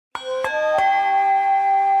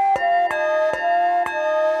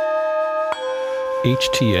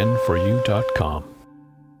HTN4U.com.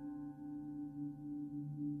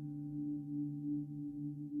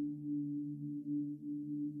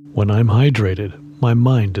 When I'm hydrated, my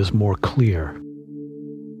mind is more clear.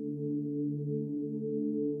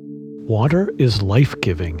 Water is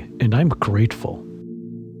life-giving, and I'm grateful.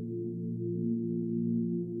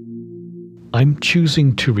 I'm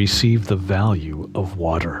choosing to receive the value of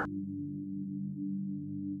water.